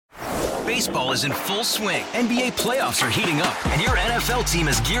Baseball is in full swing. NBA playoffs are heating up, and your NFL team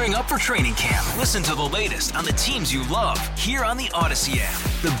is gearing up for training camp. Listen to the latest on the teams you love here on the Odyssey app.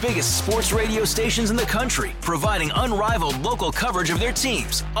 The biggest sports radio stations in the country, providing unrivaled local coverage of their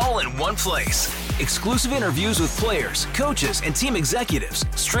teams, all in one place. Exclusive interviews with players, coaches, and team executives,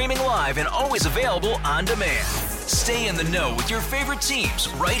 streaming live and always available on demand. Stay in the know with your favorite teams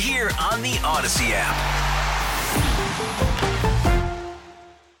right here on the Odyssey app.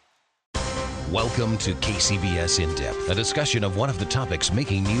 Welcome to KCBS In Depth, a discussion of one of the topics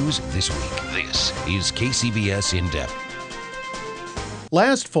making news this week. This is KCBS In Depth.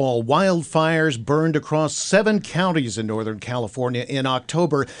 Last fall, wildfires burned across 7 counties in Northern California in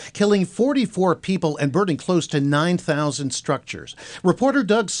October, killing 44 people and burning close to 9,000 structures. Reporter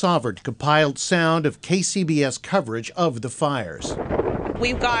Doug Sovert compiled sound of KCBS coverage of the fires.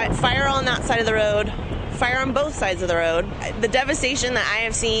 We've got fire on that side of the road, fire on both sides of the road. The devastation that I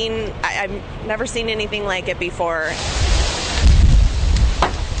have seen, I've never seen anything like it before.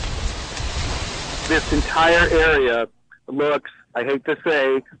 This entire area looks, I hate to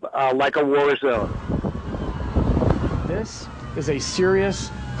say, like a war zone. This is a serious,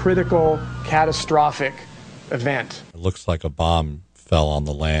 critical, catastrophic event. It looks like a bomb fell on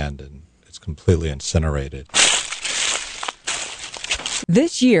the land and it's completely incinerated.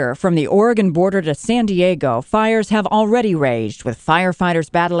 This year, from the Oregon border to San Diego, fires have already raged, with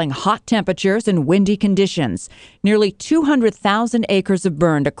firefighters battling hot temperatures and windy conditions. Nearly 200,000 acres have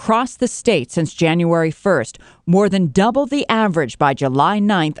burned across the state since January 1st, more than double the average by July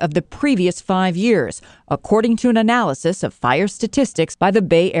 9th of the previous 5 years, according to an analysis of fire statistics by the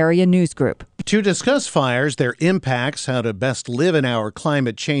Bay Area News Group. To discuss fires, their impacts, how to best live in our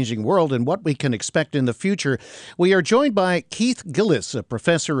climate-changing world, and what we can expect in the future, we are joined by Keith Gillis, a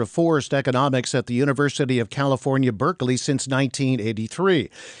professor of forest economics at the University of California, Berkeley since 1983.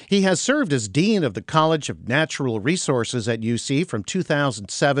 He has served as dean of the College of Natural Resources at UC from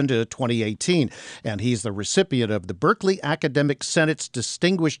 2007 to 2018, and he's the recipient of the Berkeley Academic Senate's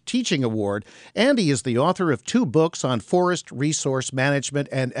Distinguished Teaching Award, and he is the author of 2 books on forest resource management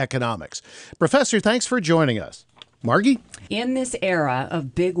and economics. Professor, thanks for joining us. Margie? In this era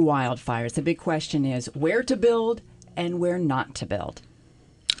of big wildfires, the big question is where to build and where not to build.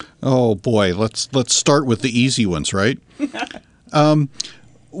 Oh boy, let's start with the easy ones, right?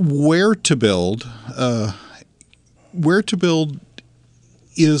 Where to build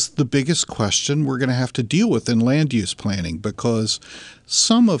is the biggest question we're going to have to deal with in land use planning, because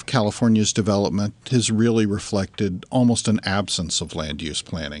some of California's development has really reflected almost an absence of land use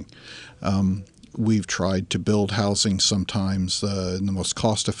planning. We've tried to build housing sometimes in the most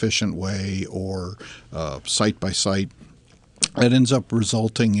cost-efficient way or site by site. It ends up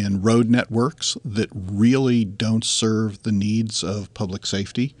resulting in road networks that really don't serve the needs of public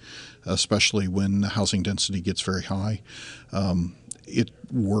safety, especially when the housing density gets very high. It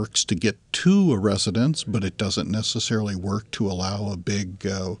works to get to a residence, but it doesn't necessarily work to allow a big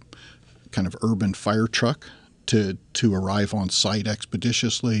kind of urban fire truck to arrive on site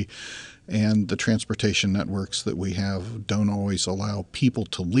expeditiously. And the transportation networks that we have don't always allow people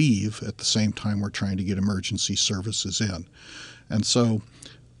to leave at the same time we're trying to get emergency services in. And so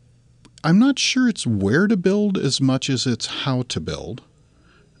I'm not sure it's where to build as much as it's how to build.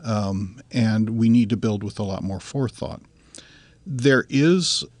 And we need to build with a lot more forethought. There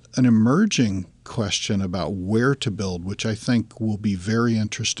is an emerging question about where to build, which I think will be very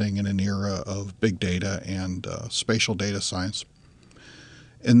interesting in an era of big data and spatial data science,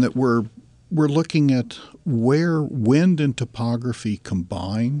 and that we're looking at where wind and topography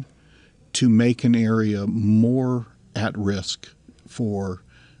combine to make an area more at risk for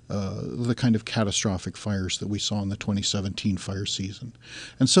the kind of catastrophic fires that we saw in the 2017 fire season.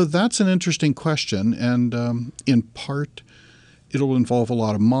 And so that's an interesting question, and in part it'll involve a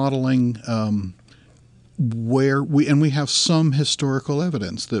lot of modeling. Where we have some historical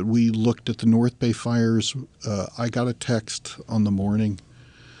evidence that we looked at the North Bay fires. I got a text on the morning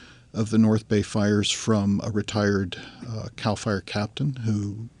of the North Bay fires from a retired CAL FIRE captain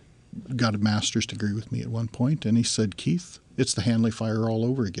who got a master's degree with me at one point, and he said, "Keith, it's the Hanley fire all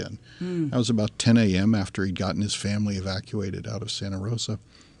over again." That was about 10 a.m. after he'd gotten his family evacuated out of Santa Rosa.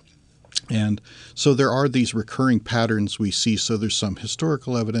 And so there are these recurring patterns we see. So there's some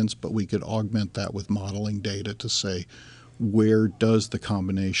historical evidence, but we could augment that with modeling data to say, where does the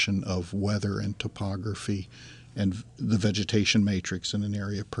combination of weather and topography and the vegetation matrix in an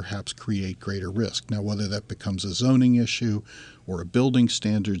area perhaps create greater risk? Now, whether that becomes a zoning issue or a building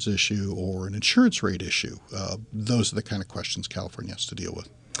standards issue or an insurance rate issue, those are the kind of questions California has to deal with.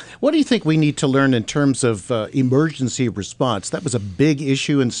 What do you think we need to learn in terms of emergency response? That was a big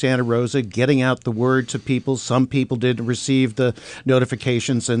issue in Santa Rosa, getting out the word to people. Some people didn't receive the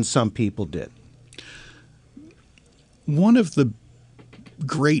notifications and some people did. One of the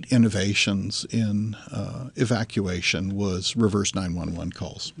great innovations in evacuation was reverse 911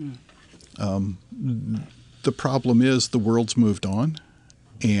 calls. The problem is the world's moved on,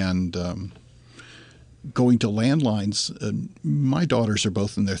 and going to landlines, my daughters are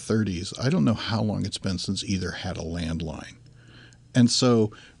both in their 30s. I don't know how long it's been since either had a landline. And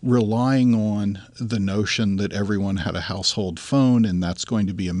so relying on the notion that everyone had a household phone and that's going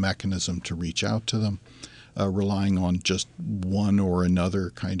to be a mechanism to reach out to them, relying on just one or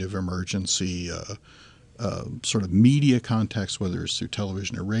another kind of emergency sort of media context, whether it's through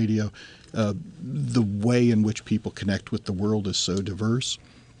television or radio, the way in which people connect with the world is so diverse.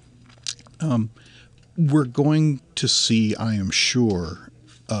 We're going to see, I am sure,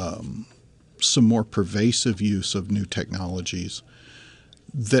 some more pervasive use of new technologies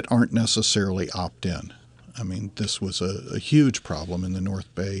that aren't necessarily opt-in. I mean, this was a huge problem in the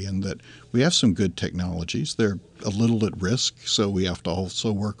North Bay in that we have some good technologies. They're a little at risk, so we have to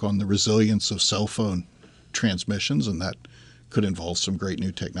also work on the resilience of cell phone transmissions, and that could involve some great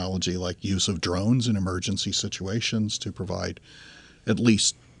new technology like use of drones in emergency situations to provide at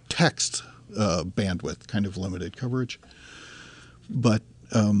least text bandwidth, kind of limited coverage. But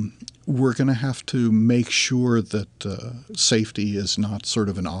we're going to have to make sure that safety is not sort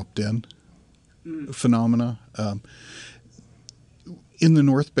of an opt-in phenomena. In the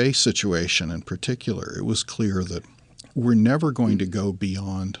North Bay situation in particular, it was clear that we're never going to go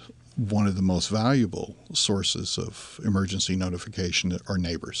beyond one of the most valuable sources of emergency notification are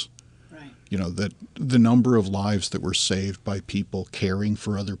neighbors. Right. You know, that the number of lives that were saved by people caring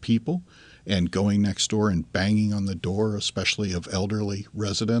for other people and going next door and banging on the door, especially of elderly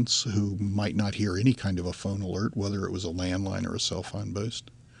residents who might not hear any kind of a phone alert, whether it was a landline or a cell phone boost.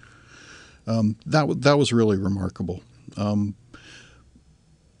 That was really remarkable.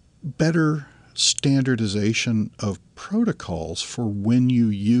 Better standardization of protocols for when you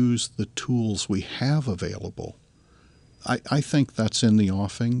use the tools we have available. I think that's in the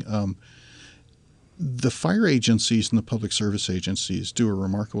offing. The fire agencies and the public service agencies do a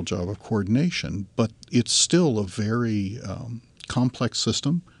remarkable job of coordination, but it's still a very complex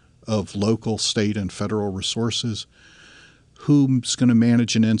system of local, state, and federal resources. Who's going to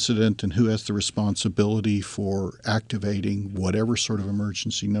manage an incident and who has the responsibility for activating whatever sort of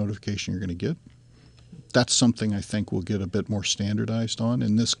emergency notification you're going to get. That's something I think we'll get a bit more standardized on.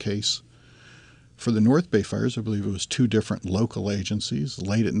 In this case, for the North Bay fires, I believe it was 2 different local agencies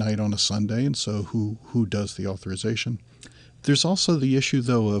late at night on a Sunday, and so who does the authorization? There's also the issue,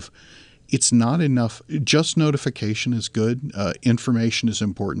 though, of it's not enough. Just notification is good. Information is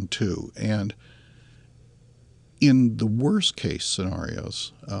important, too. And in the worst case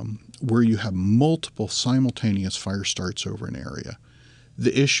scenarios, where you have multiple simultaneous fire starts over an area,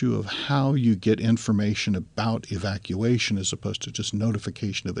 the issue of how you get information about evacuation as opposed to just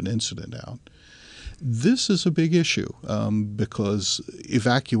notification of an incident out, this is a big issue because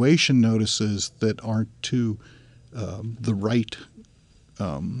evacuation notices that aren't to the right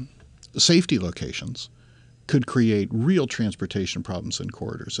safety locations could create real transportation problems in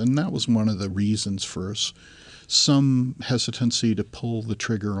corridors. And that was one of the reasons for some hesitancy to pull the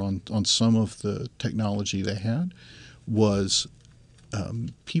trigger on some of the technology they had was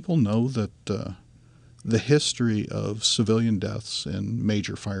people know that the history of civilian deaths in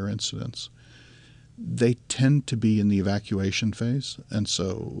major fire incidents, they tend to be in the evacuation phase. And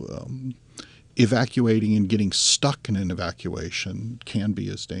so evacuating and getting stuck in an evacuation can be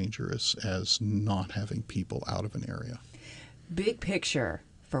as dangerous as not having people out of an area. Big picture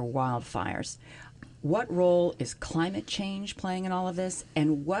for wildfires. What role is climate change playing in all of this,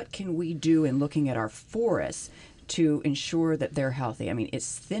 and what can we do in looking at our forests to ensure that they're healthy? I mean,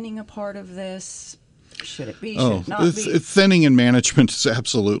 is thinning a part of this? Should it be? Should it not be? Thinning and management is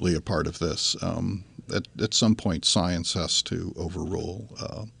absolutely a part of this. At some point, science has to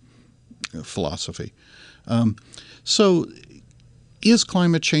overrule philosophy. So is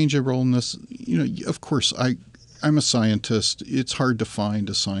climate change a role in this? You know, of course, I'm a scientist. It's hard to find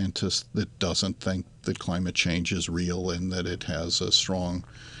a scientist that doesn't think that climate change is real and that it has a strong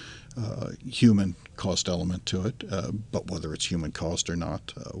human cost element to it. But whether it's human cost or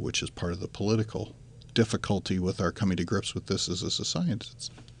not, which is part of the political difficulty with our coming to grips with this as a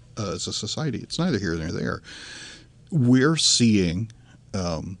society, it's neither here nor there. We're seeing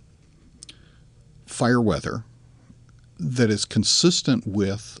fire weather that is consistent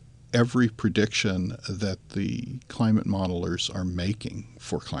with every prediction that the climate modelers are making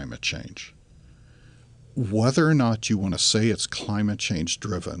for climate change, whether or not you want to say it's climate change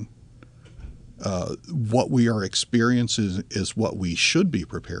driven, what we are experiencing is what we should be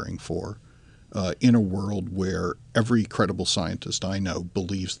preparing for in a world where every credible scientist I know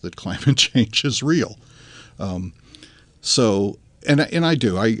believes that climate change is real. And I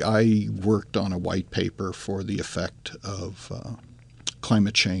do. I worked on a white paper for the effect of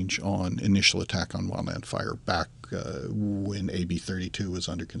climate change on initial attack on wildland fire back when AB 32 was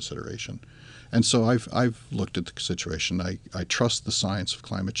under consideration. And so I've looked at the situation. I trust the science of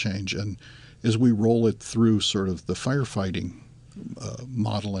climate change, and as we roll it through sort of the firefighting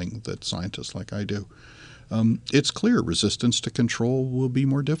modeling that scientists like I do, it's clear resistance to control will be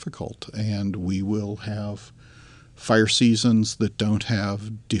more difficult, and we will have fire seasons that don't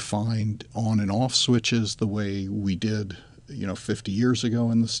have defined on and off switches the way we did 50 years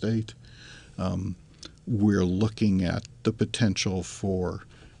ago in the state. We're looking at the potential for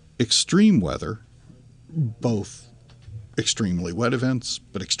extreme weather, both extremely wet events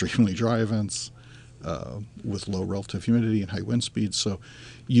but extremely dry events with low relative humidity and high wind speeds. So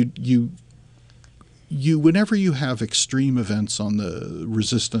you whenever you have extreme events on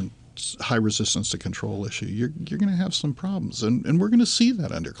the high resistance to control issue, you're going to have some problems, and we're going to see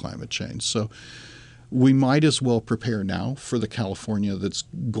that under climate change. So we might as well prepare now for the California that's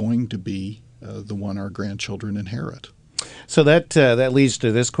going to be the one our grandchildren inherit. So that leads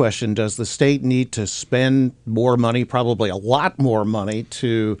to this question: does the state need to spend more money, probably a lot more money,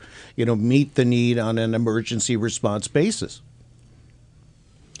 to meet the need on an emergency response basis?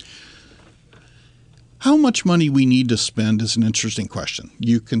 How much money we need to spend is an interesting question.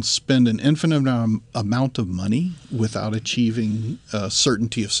 You can spend an infinite amount of money without achieving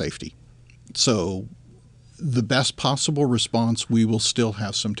certainty of safety. So the best possible response, we will still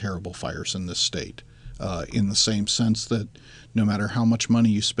have some terrible fires in this state, in the same sense that no matter how much money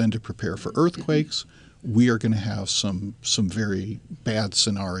you spend to prepare for earthquakes, we are going to have some very bad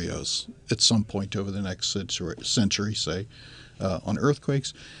scenarios at some point over the next century, say, on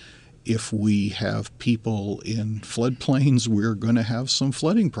earthquakes. If we have people in floodplains, we're going to have some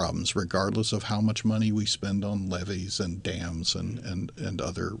flooding problems, regardless of how much money we spend on levees and dams and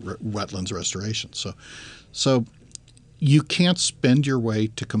other wetlands restoration. So you can't spend your way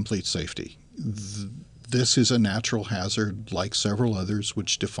to complete safety. This is a natural hazard, like several others,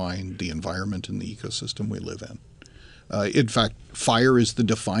 which define the environment and the ecosystem we live in. In fact, fire is the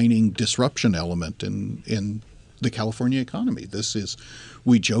defining disruption element in the California economy.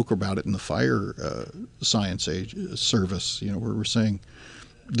 We joke about it in the fire science service, where we're saying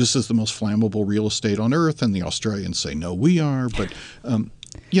this is the most flammable real estate on earth, and the Australians say, no, we are. But,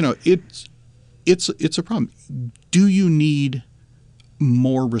 it's a problem. Do you need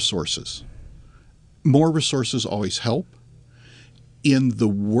more resources? More resources always help. In the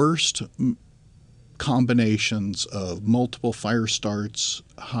worst combinations of multiple fire starts,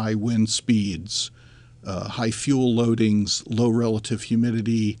 high wind speeds, high fuel loadings, low relative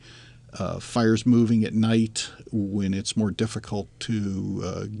humidity, fires moving at night when it's more difficult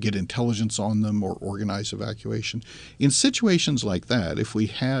to get intelligence on them or organize evacuation. In situations like that, if we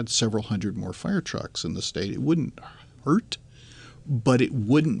had several hundred more fire trucks in the state, it wouldn't hurt, but it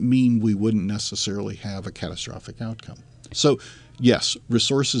wouldn't mean we wouldn't necessarily have a catastrophic outcome. So, yes,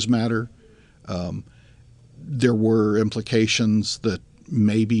 resources matter. There were implications that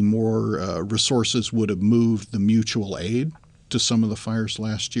maybe more resources would have moved the mutual aid to some of the fires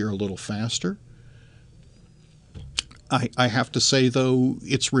last year a little faster. I have to say, though,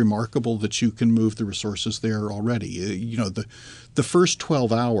 it's remarkable that you can move the resources there already. The first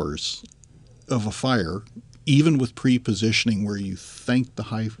 12 hours of a fire, even with pre-positioning where you think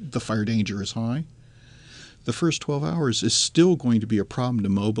the fire danger is high, the first 12 hours is still going to be a problem to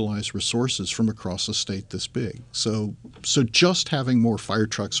mobilize resources from across a state this big. So just having more fire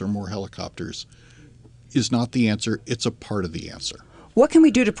trucks or more helicopters is not the answer. It's a part of the answer. What can we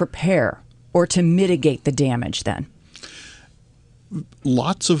do to prepare or to mitigate the damage then?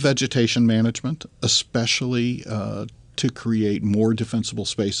 Lots of vegetation management, especially to create more defensible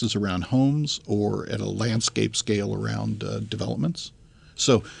spaces around homes or at a landscape scale around developments.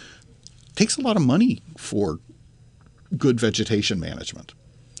 So it takes a lot of money for good vegetation management.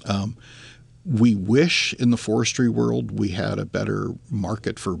 We wish in the forestry world we had a better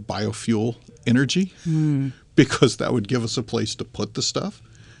market for biofuel energy because that would give us a place to put the stuff,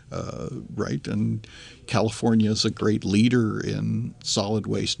 right? And California is a great leader in solid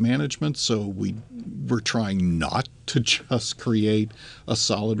waste management, so we're trying not to just create a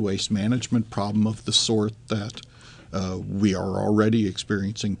solid waste management problem of the sort that We are already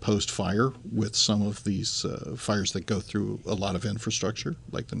experiencing post-fire with some of these fires that go through a lot of infrastructure,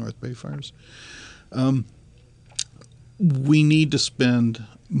 like the North Bay fires. We need to spend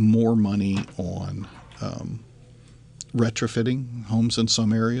more money on retrofitting homes in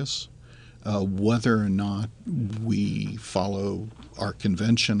some areas. Whether or not we follow our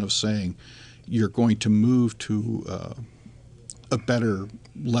convention of saying you're going to move to a better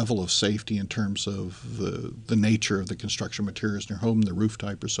level of safety in terms of the nature of the construction materials in your home, the roof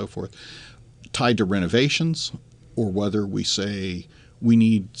type or so forth, tied to renovations, or whether we say we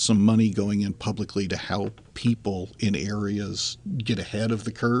need some money going in publicly to help people in areas get ahead of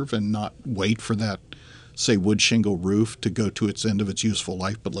the curve and not wait for that, say, wood shingle roof to go to its end of its useful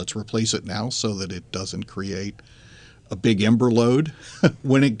life, but let's replace it now so that it doesn't create a big ember load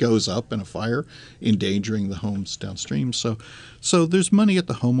when it goes up in a fire, endangering the homes downstream. So there's money at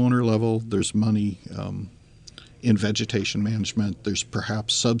the homeowner level. There's money in vegetation management. There's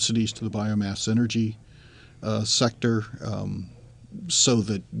perhaps subsidies to the biomass energy sector so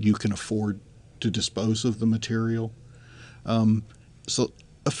that you can afford to dispose of the material. So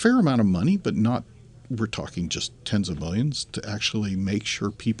a fair amount of money, but not, we're talking just tens of millions, to actually make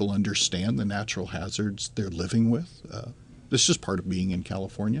sure people understand the natural hazards they're living with. This is just part of being in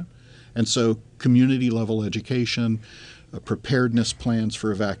California. And so community level education, preparedness plans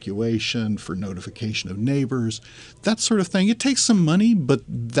for evacuation, for notification of neighbors, that sort of thing. It takes some money, but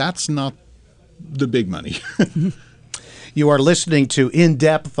that's not the big money. You are listening to In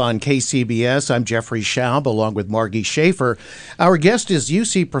Depth on KCBS. I'm Jeffrey Schaub, along with Margie Schaefer. Our guest is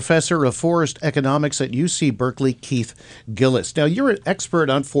UC Professor of Forest Economics at UC Berkeley, Keith Gillis. Now, you're an expert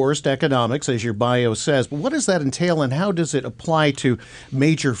on forest economics, as your bio says, but what does that entail, and how does it apply to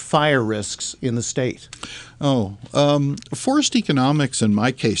major fire risks in the state? Forest economics in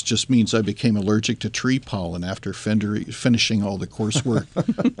my case just means I became allergic to tree pollen after finishing all the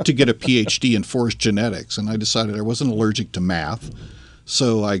coursework to get a PhD in forest genetics, and I decided I wasn't allergic to math,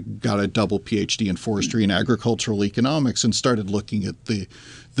 so I got a double PhD in forestry and agricultural economics and started looking at the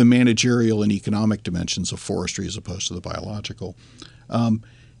managerial and economic dimensions of forestry as opposed to the biological.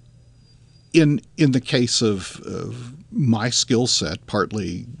 In the case of my skill set,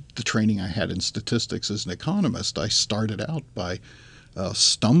 partly the training I had in statistics as an economist, I started out by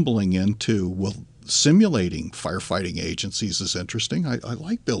stumbling into, simulating firefighting agencies is interesting. I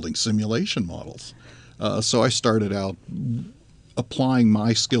like building simulation models. So I started out applying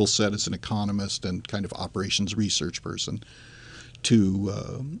my skill set as an economist and kind of operations research person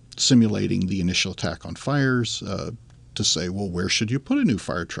to simulating the initial attack on fires, to say, well, where should you put a new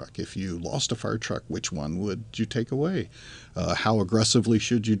fire truck? If you lost a fire truck, which one would you take away? How aggressively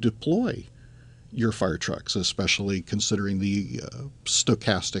should you deploy your fire trucks, especially considering the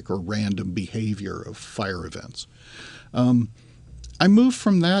stochastic or random behavior of fire events? I moved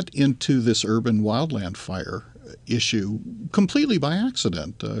from that into this urban wildland fire issue completely by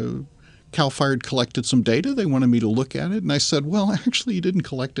accident. CAL FIRE had collected some data. They wanted me to look at it, and I said, well, actually, you didn't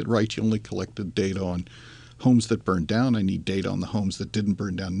collect it right. You only collected data on homes that burned down. I need data on the homes that didn't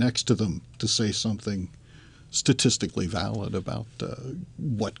burn down next to them to say something statistically valid about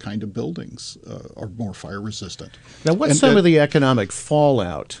what kind of buildings are more fire resistant. Now, what's some of the economic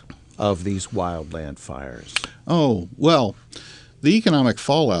fallout of these wildland fires? Oh, well, the economic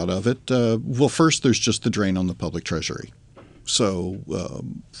fallout of it, first there's just the drain on the public treasury. So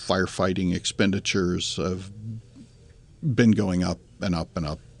firefighting expenditures have been going up and up and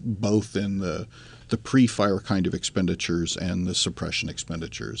up, both in the pre-fire kind of expenditures and the suppression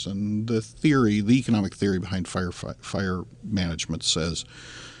expenditures. And the economic theory behind fire management says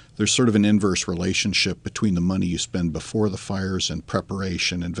there's sort of an inverse relationship between the money you spend before the fires and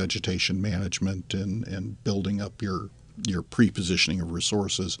preparation and vegetation management and building up your pre-positioning of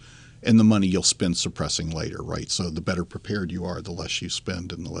resources, and the money you'll spend suppressing later, right? So the better prepared you are, the less you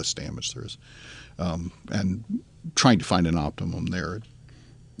spend and the less damage there is. And trying to find an optimum there,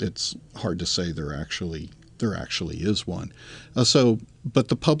 it's hard to say there actually is one. But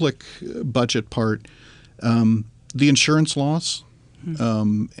the public budget part, the insurance loss,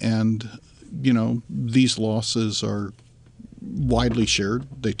 and these losses are widely shared.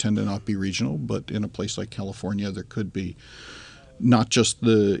 They tend to not be regional, but in a place like California, there could be not just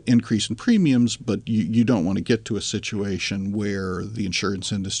the increase in premiums, but you don't want to get to a situation where the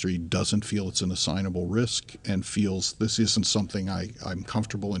insurance industry doesn't feel it's an assignable risk and feels this isn't something I'm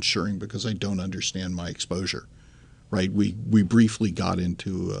comfortable insuring because I don't understand my exposure, right? We briefly got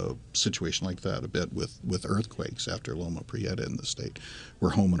into a situation like that a bit with earthquakes after Loma Prieta in the state,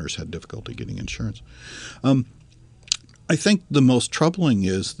 where homeowners had difficulty getting insurance. I think the most troubling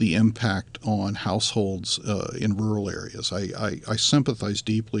is the impact on households in rural areas. I sympathize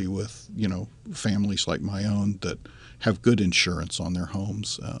deeply with, families like my own that have good insurance on their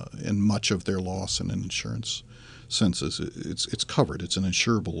homes, and much of their loss in an insurance sense is it's covered. It's an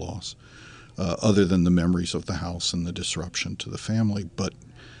insurable loss, other than the memories of the house and the disruption to the family. But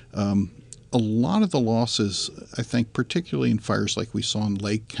a lot of the losses, I think, particularly in fires like we saw in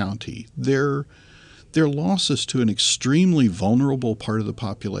Lake County, they're losses to an extremely vulnerable part of the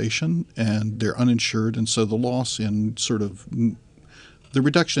population, and they're uninsured. And so the loss in sort of the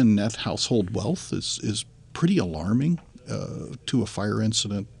reduction in net household wealth is pretty alarming to a fire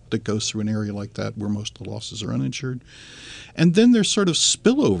incident that goes through an area like that where most of the losses are uninsured. And then there's sort of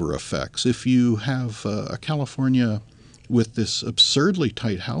spillover effects. If you have a California with this absurdly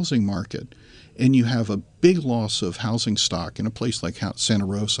tight housing market, and you have a big loss of housing stock in a place like Santa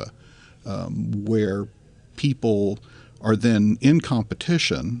Rosa, where people are then in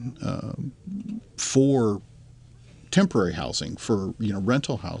competition for temporary housing, for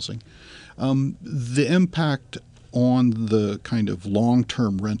rental housing, the impact on the kind of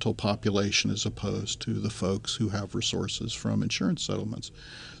long-term rental population as opposed to the folks who have resources from insurance settlements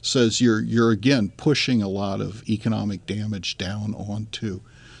says you're again pushing a lot of economic damage down onto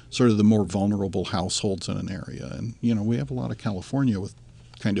sort of the more vulnerable households in an area. And we have a lot of California with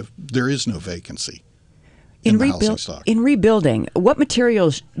there is no vacancy in the housing stock. In rebuilding, what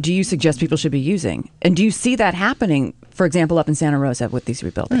materials do you suggest people should be using? And do you see that happening, for example, up in Santa Rosa with these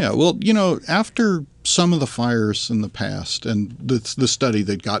rebuildings? Yeah, well, after some of the fires in the past, and the study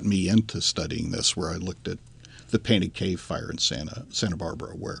that got me into studying this, where I looked at the Painted Cave fire in Santa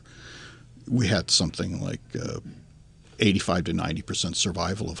Barbara, where we had something like 85 to 90%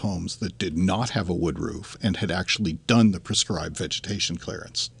 survival of homes that did not have a wood roof and had actually done the prescribed vegetation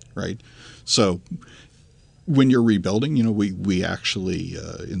clearance, right? So when you're rebuilding, we actually,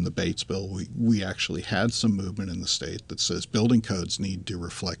 in the Bates bill, we actually had some movement in the state that says building codes need to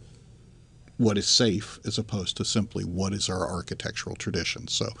reflect what is safe as opposed to simply what is our architectural tradition.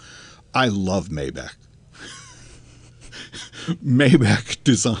 So I love Maybach. Maybach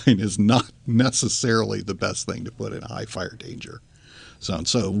design is not necessarily the best thing to put in a high fire danger zone.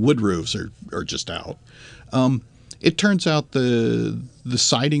 So wood roofs are just out. It turns out the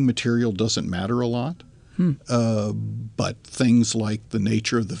siding material doesn't matter a lot, but things like the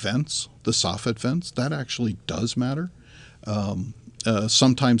nature of the vents, the soffit vents, that actually does matter.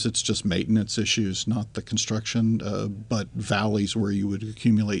 Sometimes it's just maintenance issues, not the construction, but valleys where you would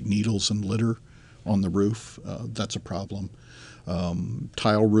accumulate needles and litter on the roof, that's a problem.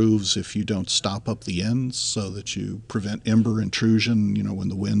 Tile roofs, if you don't stop up the ends so that you prevent ember intrusion, when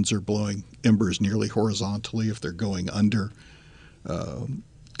the winds are blowing embers nearly horizontally, if they're going under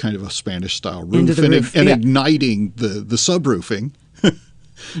kind of a Spanish-style roof and igniting the subroofing.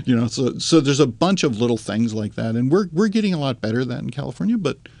 So there's a bunch of little things like that, and we're getting a lot better at that in California,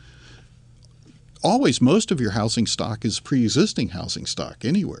 but always most of your housing stock is pre-existing housing stock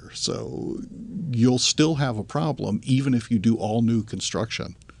anywhere. So you'll still have a problem even if you do all new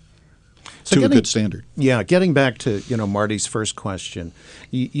construction to a good standard. Yeah, getting back to, Marty's first question,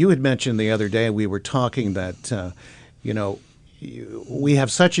 you had mentioned the other day we were talking that, we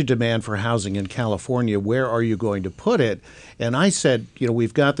have such a demand for housing in California. Where are you going to put it? And I said,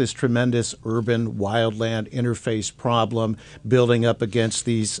 we've got this tremendous urban wildland interface problem building up against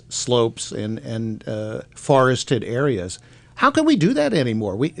these slopes and forested areas. How can we do that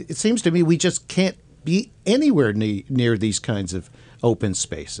anymore? It seems to me we just can't be anywhere near these kinds of open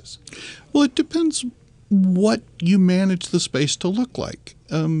spaces. Well, it depends what you manage the space to look like.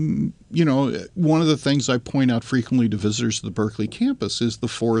 One of the things I point out frequently to visitors to the Berkeley campus is the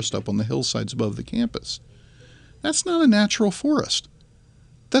forest up on the hillsides above the campus. That's not a natural forest.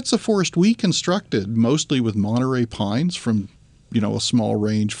 That's a forest we constructed mostly with Monterey pines from, a small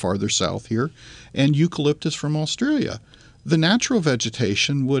range farther south here, and eucalyptus from Australia. The natural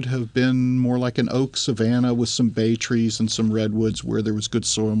vegetation would have been more like an oak savanna with some bay trees and some redwoods where there was good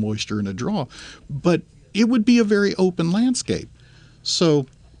soil moisture and a draw. But it would be a very open landscape. So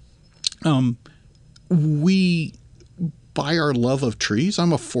we, by our love of trees,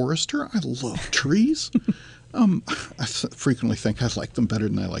 I'm a forester. I love trees. I frequently think I like them better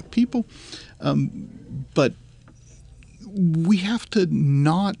than I like people. But we have to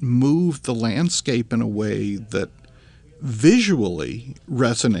not move the landscape in a way that visually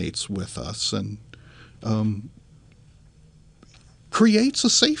resonates with us and creates a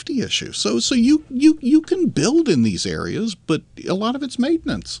safety issue. So you can build in these areas, but a lot of it's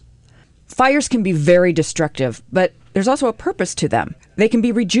maintenance. Fires can be very destructive, but there's also a purpose to them. They can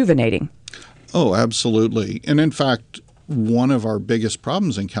be rejuvenating. Oh, absolutely. And in fact, one of our biggest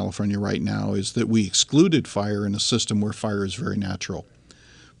problems in California right now is that we excluded fire in a system where fire is very natural.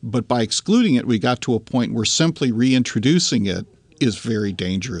 But by excluding it, we got to a point where simply reintroducing it is very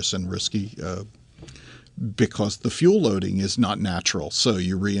dangerous and risky because the fuel loading is not natural. So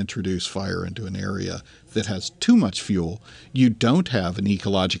you reintroduce fire into an area that has too much fuel. You don't have an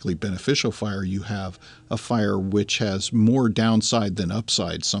ecologically beneficial fire. You have a fire which has more downside than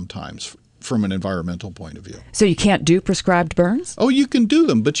upside sometimes from an environmental point of view. So you can't do prescribed burns? Oh, you can do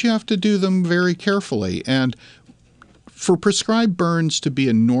them, but you have to do them very carefully. And for prescribed burns to be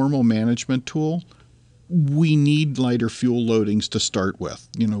a normal management tool, we need lighter fuel loadings to start with.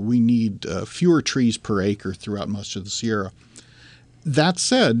 We need fewer trees per acre throughout much of the Sierra. That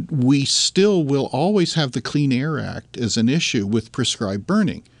said, we still will always have the Clean Air Act as an issue with prescribed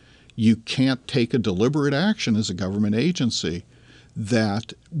burning. You can't take a deliberate action as a government agency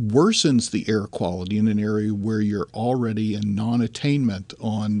that worsens the air quality in an area where you're already in non-attainment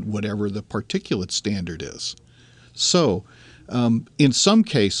on whatever the particulate standard is. So in some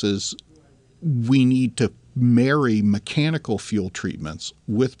cases, we need to marry mechanical fuel treatments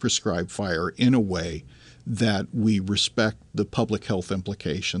with prescribed fire in a way that we respect the public health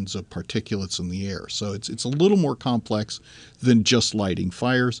implications of particulates in the air. So it's a little more complex than just lighting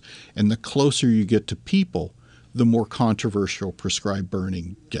fires. And the closer you get to people, the more controversial prescribed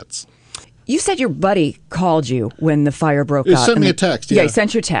burning gets. You said your buddy called you when the fire broke out. He sent me a text, Yeah, he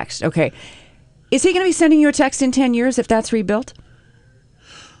sent you a text. Okay. Is he going to be sending you a text in 10 years if that's rebuilt?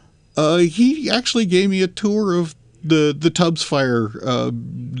 He actually gave me a tour of the Tubbs fire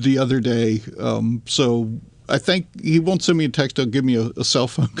the other day. So I think he won't send me a text. He'll give me a cell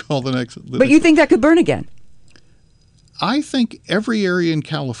phone call the next. But you think that could burn again? I think every area in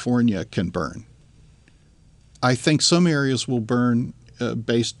California can burn. I think some areas will burn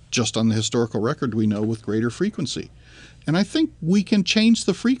based just on the historical record we know with greater frequency. And I think we can change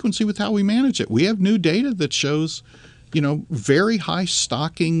the frequency with how we manage it. We have new data that shows, very high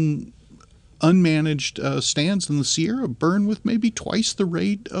stocking, unmanaged stands in the Sierra burn with maybe twice the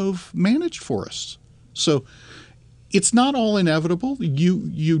rate of managed forests. So it's not all inevitable.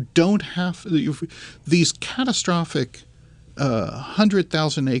 You don't have these catastrophic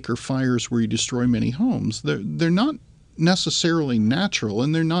 100,000 acre fires where you destroy many homes. They're not necessarily natural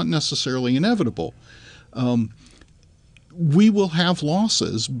and they're not necessarily inevitable. We will have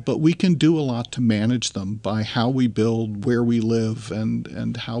losses, but we can do a lot to manage them by how we build, where we live,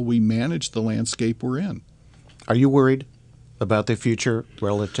 and how we manage the landscape we're in. Are you worried about the future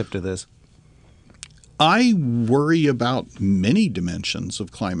relative to this? I worry about many dimensions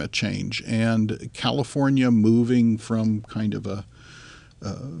of climate change, and California moving from kind of a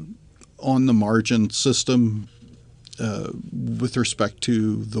on-the-margin system with respect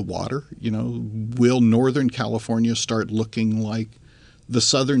to the water. Will Northern California start looking like the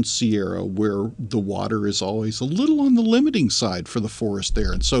Southern Sierra, where the water is always a little on the limiting side for the forest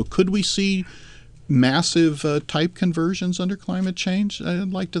there? And so could we see massive type conversions under climate change?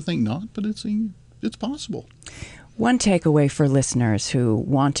 I'd like to think not, but it's possible. One takeaway for listeners who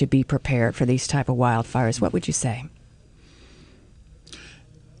want to be prepared for these type of wildfires, what would you say?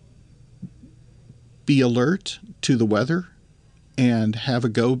 Be alert to the weather and have a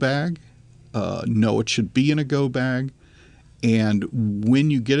go bag. Know it should be in a go bag. And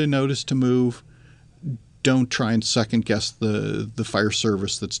when you get a notice to move, don't try and second guess the fire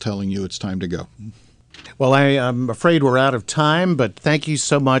service that's telling you it's time to go. Well, I'm afraid we're out of time, but thank you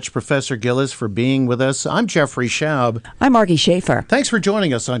so much, Professor Gillis, for being with us. I'm Jeffrey Schaub. I'm Margie Schaefer. Thanks for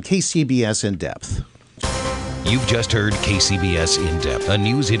joining us on KCBS In Depth. You've just heard KCBS In Depth, a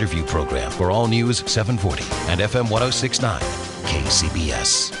news interview program for All News 740 and FM 106.9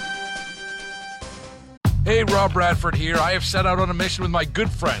 KCBS. Hey, Rob Bradford here. I have set out on a mission with my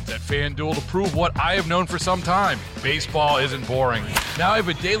good friends at FanDuel to prove what I have known for some time. Baseball isn't boring. Now I have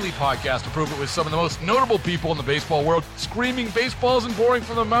a daily podcast to prove it with some of the most notable people in the baseball world, screaming baseball isn't boring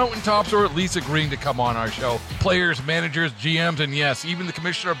from the mountaintops, or at least agreeing to come on our show. Players, managers, GMs, and yes, even the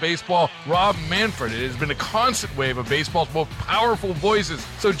commissioner of baseball, Rob Manfred. It has been a constant wave of baseball's most powerful voices.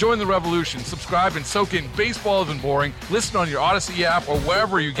 So join the revolution. Subscribe and soak in Baseball Isn't Boring. Listen on your Odyssey app or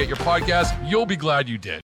wherever you get your podcasts. You'll be glad you did.